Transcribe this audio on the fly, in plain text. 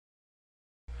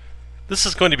This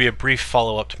is going to be a brief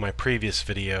follow-up to my previous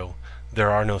video,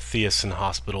 There Are No Theists in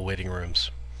Hospital Waiting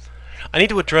Rooms. I need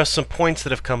to address some points that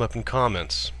have come up in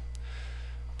comments.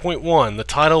 Point 1. The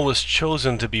title was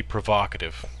chosen to be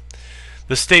provocative.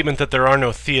 The statement that there are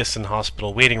no theists in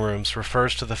hospital waiting rooms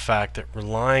refers to the fact that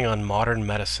relying on modern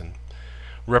medicine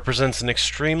represents an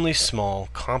extremely small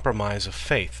compromise of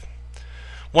faith,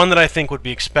 one that I think would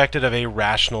be expected of a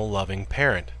rational, loving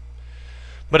parent.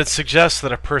 But it suggests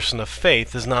that a person of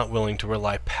faith is not willing to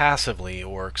rely passively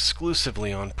or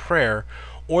exclusively on prayer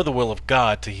or the will of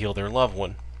God to heal their loved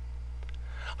one.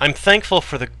 I'm thankful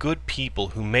for the good people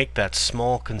who make that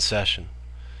small concession.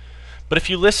 But if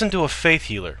you listen to a faith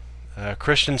healer, a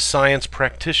Christian Science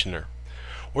practitioner,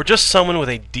 or just someone with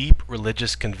a deep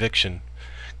religious conviction,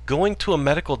 going to a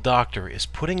medical doctor is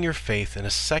putting your faith in a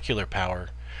secular power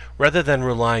rather than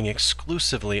relying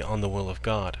exclusively on the will of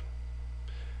God.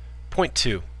 Point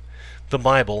 2. The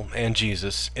Bible and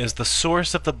Jesus is the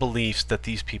source of the beliefs that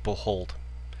these people hold.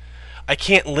 I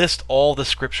can't list all the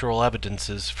scriptural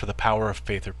evidences for the power of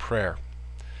faith or prayer.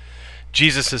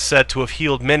 Jesus is said to have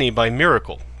healed many by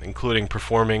miracle, including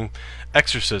performing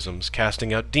exorcisms,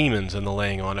 casting out demons, and the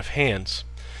laying on of hands.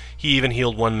 He even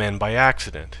healed one man by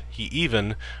accident. He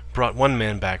even brought one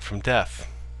man back from death.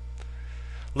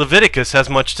 Leviticus has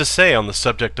much to say on the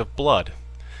subject of blood,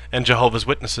 and Jehovah's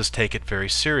Witnesses take it very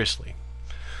seriously.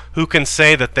 Who can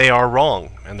say that they are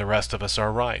wrong and the rest of us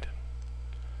are right?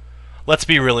 Let's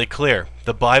be really clear.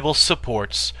 The Bible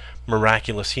supports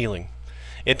miraculous healing.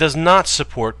 It does not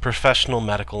support professional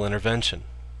medical intervention.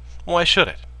 Why should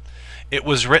it? It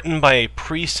was written by a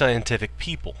pre-scientific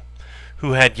people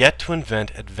who had yet to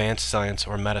invent advanced science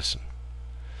or medicine.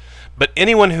 But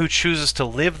anyone who chooses to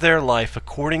live their life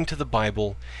according to the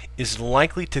Bible is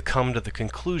likely to come to the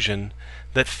conclusion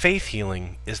that faith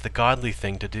healing is the godly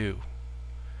thing to do.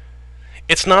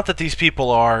 It's not that these people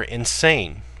are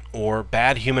insane or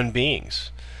bad human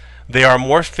beings. They are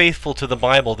more faithful to the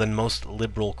Bible than most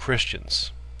liberal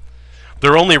Christians.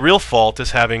 Their only real fault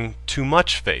is having too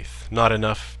much faith, not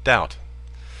enough doubt.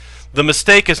 The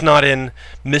mistake is not in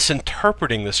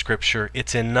misinterpreting the Scripture,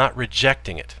 it's in not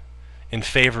rejecting it in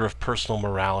favor of personal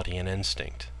morality and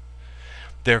instinct.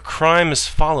 Their crime is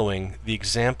following the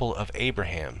example of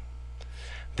Abraham.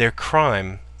 Their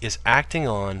crime is acting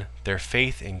on their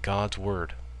faith in God's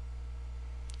Word.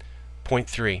 Point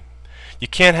 3. You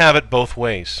can't have it both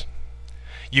ways.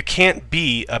 You can't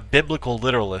be a biblical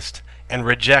literalist and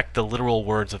reject the literal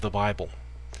words of the Bible.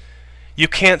 You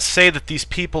can't say that these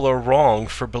people are wrong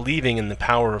for believing in the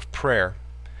power of prayer,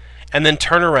 and then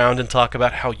turn around and talk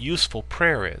about how useful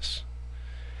prayer is.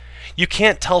 You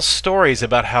can't tell stories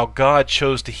about how God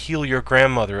chose to heal your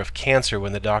grandmother of cancer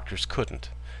when the doctors couldn't,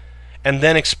 and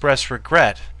then express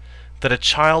regret that a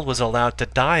child was allowed to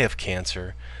die of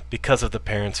cancer because of the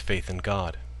parents' faith in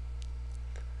God.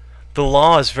 The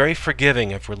law is very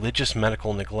forgiving of religious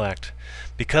medical neglect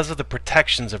because of the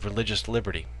protections of religious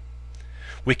liberty.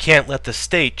 We can't let the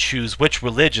state choose which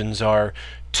religions are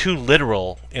too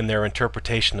literal in their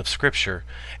interpretation of Scripture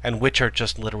and which are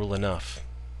just literal enough.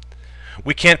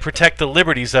 We can't protect the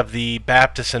liberties of the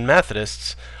Baptists and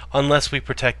Methodists unless we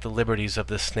protect the liberties of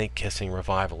the snake-kissing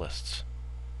revivalists.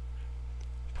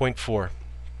 Point 4.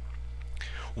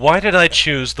 Why did I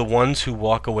choose the ones who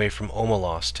walk away from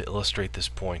Omelos to illustrate this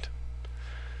point?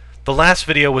 The last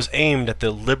video was aimed at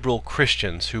the liberal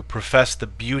Christians who profess the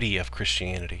beauty of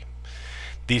Christianity.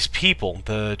 These people,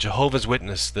 the Jehovah's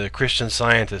Witnesses, the Christian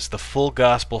Scientists, the full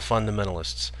gospel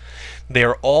fundamentalists, they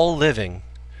are all living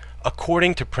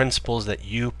according to principles that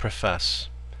you profess.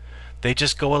 They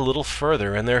just go a little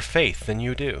further in their faith than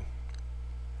you do.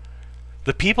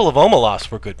 The people of Omelos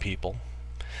were good people.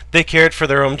 They cared for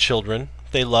their own children.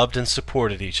 They loved and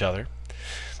supported each other.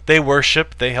 They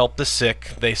worshiped, they helped the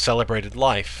sick, they celebrated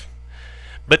life.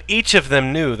 But each of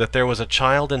them knew that there was a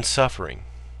child in suffering,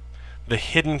 the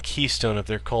hidden keystone of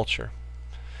their culture.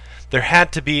 There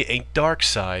had to be a dark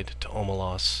side to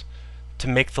Omelos to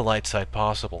make the light side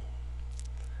possible.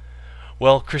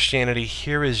 Well, Christianity,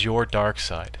 here is your dark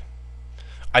side.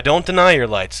 I don't deny your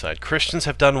light side. Christians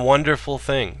have done wonderful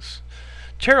things.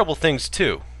 Terrible things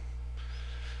too.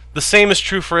 The same is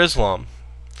true for Islam.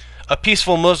 A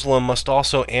peaceful Muslim must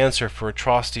also answer for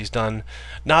atrocities done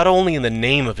not only in the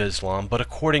name of Islam, but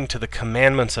according to the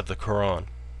commandments of the Quran.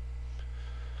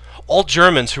 All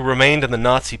Germans who remained in the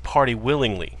Nazi Party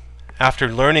willingly,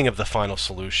 after learning of the final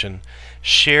solution,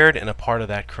 shared in a part of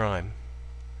that crime.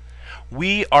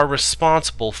 We are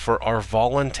responsible for our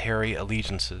voluntary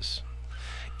allegiances,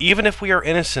 even if we are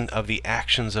innocent of the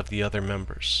actions of the other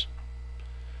members.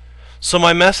 So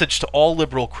my message to all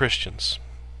liberal Christians: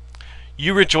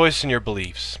 you rejoice in your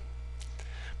beliefs,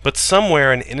 But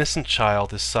somewhere an innocent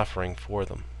child is suffering for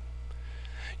them.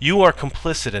 You are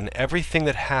complicit in everything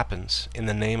that happens in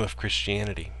the name of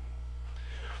Christianity.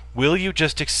 Will you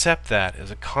just accept that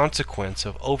as a consequence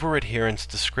of over-adherence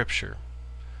to Scripture?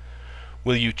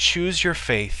 Will you choose your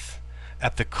faith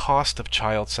at the cost of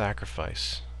child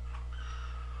sacrifice?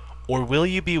 Or will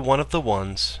you be one of the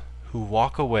ones who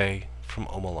walk away from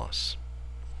Omelos?